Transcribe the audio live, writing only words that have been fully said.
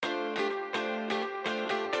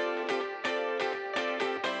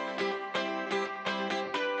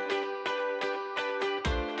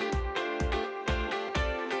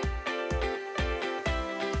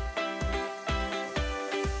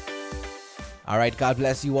All right, God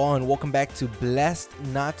bless you all, and welcome back to Blessed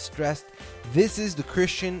Not Stressed. This is the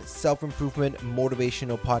Christian self-improvement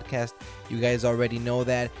motivational podcast. You guys already know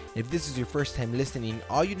that. If this is your first time listening,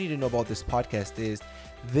 all you need to know about this podcast is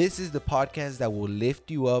this is the podcast that will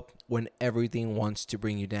lift you up when everything wants to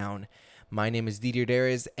bring you down. My name is Didier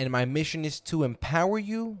Darius, and my mission is to empower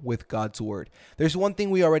you with God's Word. There's one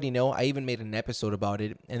thing we already know. I even made an episode about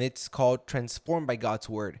it, and it's called Transformed by God's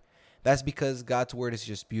Word. That's because God's Word is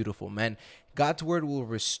just beautiful, man. God's Word will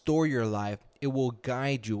restore your life. It will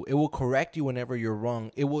guide you. It will correct you whenever you're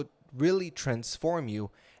wrong. It will really transform you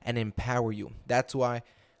and empower you. That's why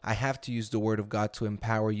I have to use the Word of God to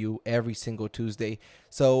empower you every single Tuesday.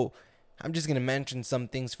 So I'm just going to mention some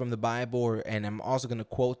things from the Bible, and I'm also going to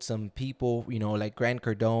quote some people, like Grant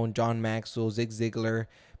Cardone, John Maxwell, Zig Ziglar.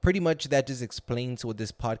 Pretty much that just explains what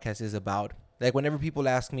this podcast is about. Like whenever people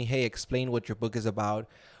ask me, hey, explain what your book is about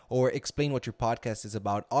or explain what your podcast is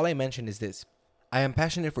about, all I mention is this. I am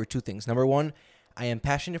passionate for two things. Number one, I am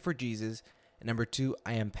passionate for Jesus. And number two,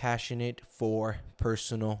 I am passionate for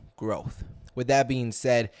personal growth. With that being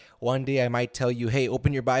said, one day I might tell you, hey,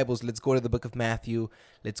 open your Bibles. Let's go to the book of Matthew.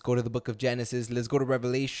 Let's go to the book of Genesis. Let's go to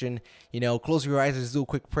Revelation. Close your eyes. Let's do a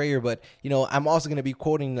quick prayer. But, I'm also going to be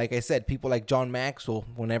quoting, like I said, people like John Maxwell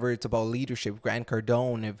whenever it's about leadership, Grant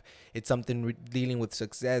Cardone, if it's something dealing with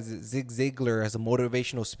success, Zig Ziglar as a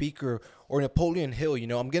motivational speaker, or Napoleon Hill.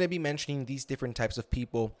 I'm going to be mentioning these different types of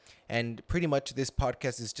people. And pretty much this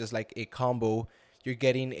podcast is just like a combo. You're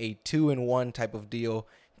getting a 2-in-1 type of deal.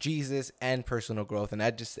 Jesus and personal growth. And I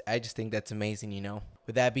just think that's amazing,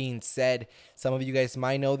 With that being said, some of you guys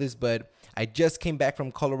might know this, but I just came back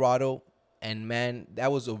from Colorado, and man,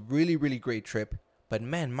 that was a really, really great trip. But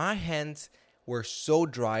man, my hands were so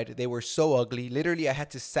dried. They were so ugly. Literally, I had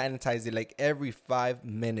to sanitize it like every 5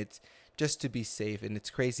 minutes just to be safe. And it's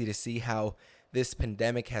crazy to see how this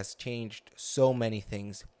pandemic has changed so many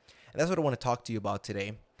things. And that's what I want to talk to you about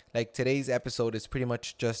today. Like today's episode is pretty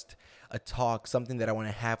much just a talk, something that I want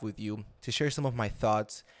to have with you to share some of my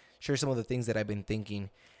thoughts, share some of the things that I've been thinking.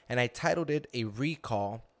 And I titled it a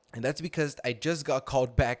recall. And that's because I just got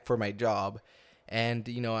called back for my job. And,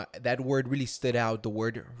 that word really stood out, the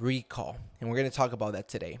word recall. And we're going to talk about that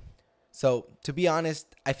today. So to be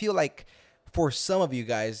honest, I feel like for some of you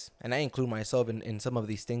guys, and I include myself in some of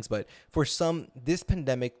these things, but for some, this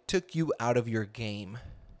pandemic took you out of your game.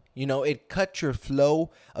 It cut your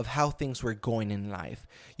flow of how things were going in life.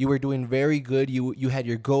 You were doing very good. You had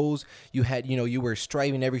your goals. You had, you were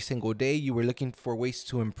striving every single day. You were looking for ways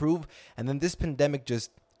to improve. And then this pandemic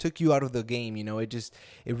just took you out of the game. It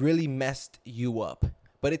really messed you up.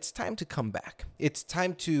 But it's time to come back. It's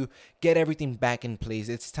time to get everything back in place.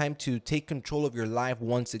 It's time to take control of your life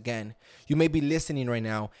once again. You may be listening right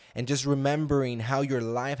now and just remembering how your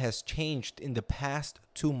life has changed in the past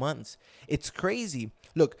 2 months. It's crazy.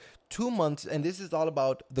 Look, 2 months, and this is all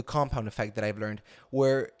about the compound effect that I've learned,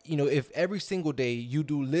 where, if every single day you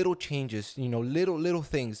do little changes, little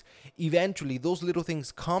things, eventually those little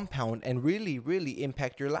things compound and really, really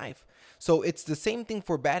impact your life. So it's the same thing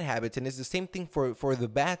for bad habits, and it's the same thing for the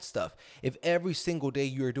bad stuff. If every single day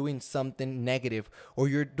you're doing something negative or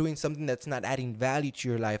you're doing something that's not adding value to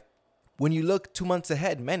your life, when you look 2 months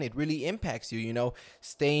ahead, man, it really impacts you,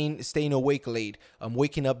 staying awake late,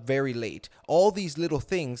 waking up very late. All these little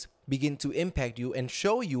things begin to impact you and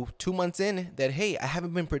show you 2 months in that, hey, I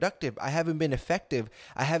haven't been productive. I haven't been effective.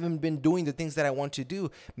 I haven't been doing the things that I want to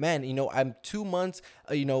do. Man, I'm 2 months,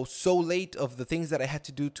 so late of the things that I had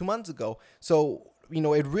to do 2 months ago. So,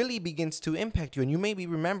 it really begins to impact you, and you may be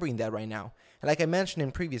remembering that right now. And like I mentioned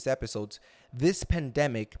in previous episodes, this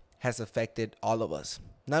pandemic has affected all of us.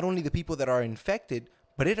 Not only the people that are infected,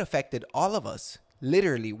 but it affected all of us.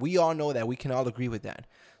 Literally, we all know that. We can all agree with that.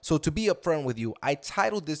 So to be upfront with you, I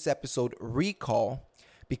titled this episode Recall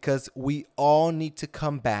because we all need to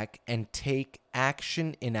come back and take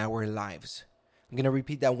action in our lives. I'm going to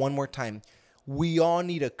repeat that one more time. We all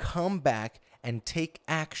need to come back and take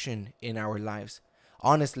action in our lives.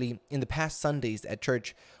 Honestly, in the past Sundays at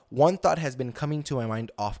church, one thought has been coming to my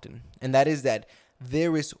mind often, and that is that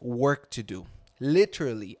there is work to do.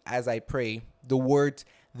 Literally, as I pray, the words,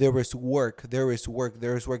 there is work,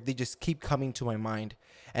 they just keep coming to my mind.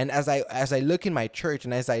 And as I look in my church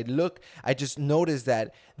and as I just notice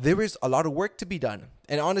that there is a lot of work to be done.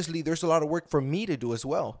 And honestly, there's a lot of work for me to do as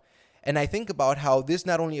well. And I think about how this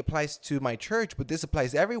not only applies to my church, but this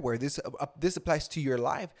applies everywhere. This applies to your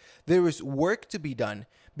life. There is work to be done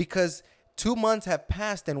because 2 months have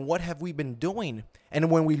passed, and what have we been doing? And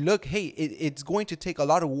when we look, hey, it's going to take a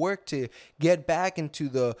lot of work to get back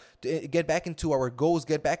into our goals,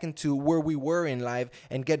 get back into where we were in life,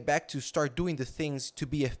 and get back to start doing the things to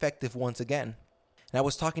be effective once again. And I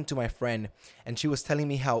was talking to my friend, and she was telling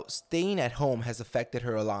me how staying at home has affected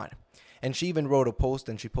her a lot. And she even wrote a post,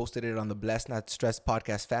 and she posted it on the Blessed Not Stressed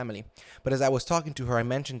podcast family. But as I was talking to her, I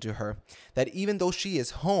mentioned to her that even though she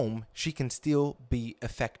is home, she can still be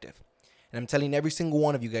effective. And I'm telling every single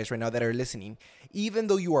one of you guys right now that are listening, even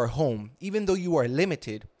though you are home, even though you are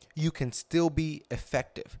limited, you can still be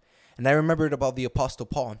effective. And I remembered about the Apostle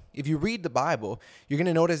Paul. If you read the Bible, you're going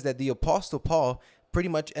to notice that the Apostle Paul pretty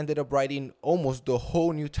much ended up writing almost the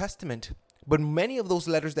whole New Testament. But many of those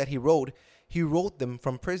letters that he wrote them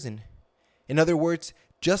from prison. In other words,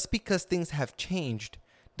 just because things have changed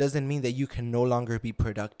doesn't mean that you can no longer be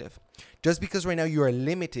productive. Just because right now you are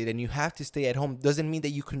limited and you have to stay at home doesn't mean that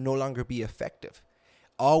you can no longer be effective.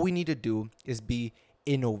 All we need to do is be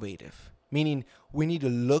innovative, meaning we need to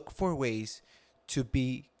look for ways to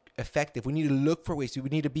be effective. We need to look for ways. We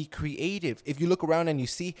need to be creative. If you look around and you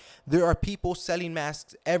see there are people selling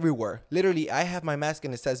masks everywhere. Literally, I have my mask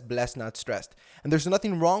and it says Blessed Not Stressed. And there's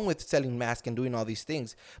nothing wrong with selling masks and doing all these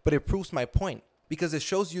things, but it proves my point. Because it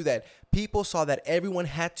shows you that people saw that everyone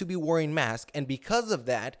had to be wearing masks. And because of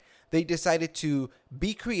that, they decided to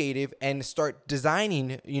be creative and start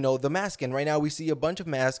designing, the mask. And right now we see a bunch of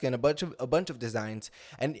masks and a bunch of designs.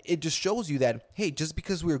 And it just shows you that, hey, just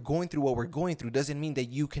because we're going through what we're going through doesn't mean that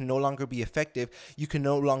you can no longer be effective. You can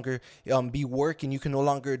no longer be working. You can no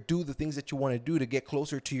longer do the things that you want to do to get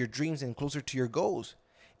closer to your dreams and closer to your goals.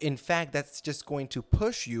 In fact, that's just going to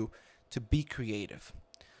push you to be creative.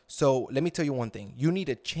 So let me tell you one thing. You need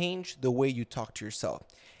to change the way you talk to yourself.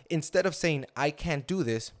 Instead of saying, I can't do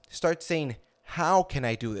this, start saying, how can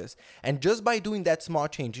I do this? And just by doing that small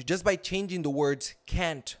change, just by changing the words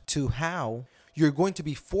can't to how, you're going to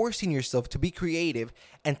be forcing yourself to be creative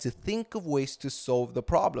and to think of ways to solve the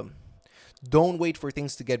problem. Don't wait for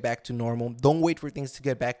things to get back to normal. Don't wait for things to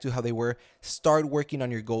get back to how they were. Start working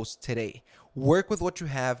on your goals today. Work with what you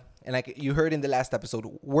have. And like you heard in the last episode,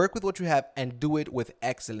 work with what you have and do it with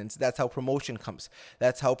excellence. That's how promotion comes.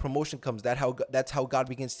 That's how God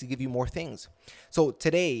begins to give you more things. So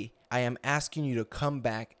today, I am asking you to come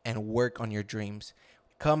back and work on your dreams.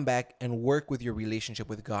 Come back and work with your relationship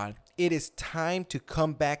with God. It is time to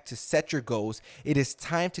come back to set your goals. It is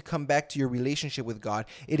time to come back to your relationship with God.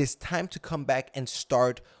 It is time to come back and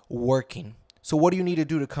start working. So what do you need to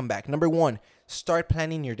do to come back? Number 1, start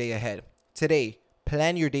planning your day ahead. Today,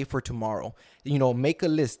 plan your day for tomorrow. Make a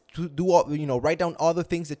list. Write down all the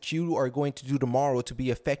things that you are going to do tomorrow to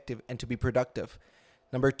be effective and to be productive.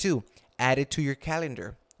 Number 2, add it to your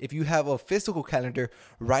calendar. If you have a physical calendar,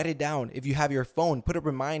 write it down. If you have your phone, put a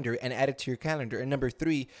reminder and add it to your calendar. And number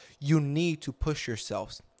 3, you need to push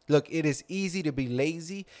yourselves. Look, it is easy to be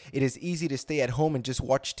lazy. It is easy to stay at home and just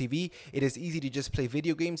watch TV. It is easy to just play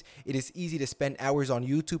video games. It is easy to spend hours on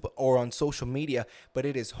YouTube or on social media, but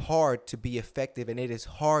it is hard to be effective and it is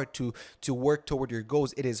hard to work toward your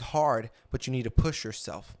goals. It is hard, but you need to push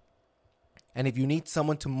yourself. And if you need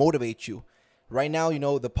someone to motivate you, right now,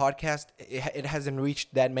 the podcast, it hasn't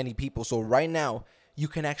reached that many people. So right now, you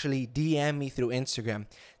can actually DM me through Instagram.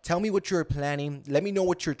 Tell me what you're planning. Let me know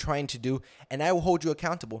what you're trying to do, and I will hold you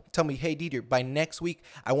accountable. Tell me, hey, Dieter, by next week,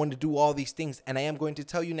 I want to do all these things, and I am going to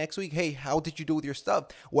tell you next week, hey, how did you do with your stuff?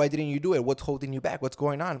 Why didn't you do it? What's holding you back? What's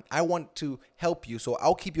going on? I want to help you, so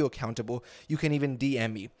I'll keep you accountable. You can even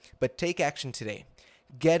DM me, but take action today.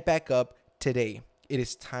 Get back up today. It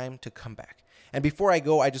is time to come back. And before I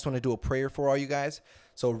go, I just want to do a prayer for all you guys.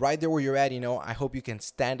 So right there where you're at, I hope you can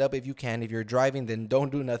stand up if you can. If you're driving, then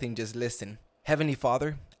don't do nothing, just listen. Heavenly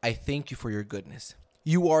Father, I thank you for your goodness.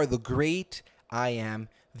 You are the great I am,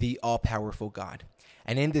 the all-powerful God.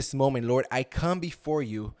 And in this moment, Lord, I come before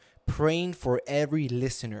you praying for every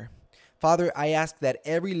listener. Father, I ask that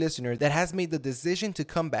every listener that has made the decision to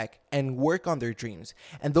come back and work on their dreams,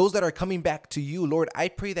 and those that are coming back to you, Lord, I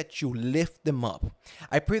pray that you lift them up.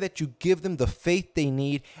 I pray that you give them the faith they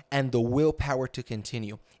need and the willpower to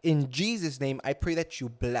continue. In Jesus' name, I pray that you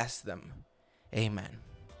bless them. Amen.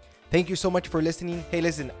 Thank you so much for listening. Hey,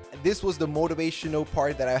 listen, this was the motivational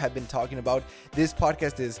part that I have been talking about. This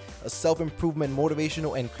podcast is a self-improvement,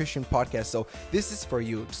 motivational, and Christian podcast. So this is for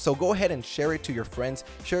you. So go ahead and share it to your friends.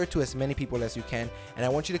 Share it to as many people as you can. And I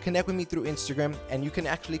want you to connect with me through Instagram. And you can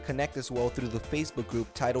actually connect as well through the Facebook group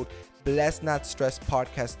titled Blessed Not Stressed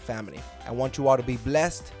Podcast Family. I want you all to be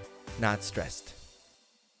blessed, not stressed.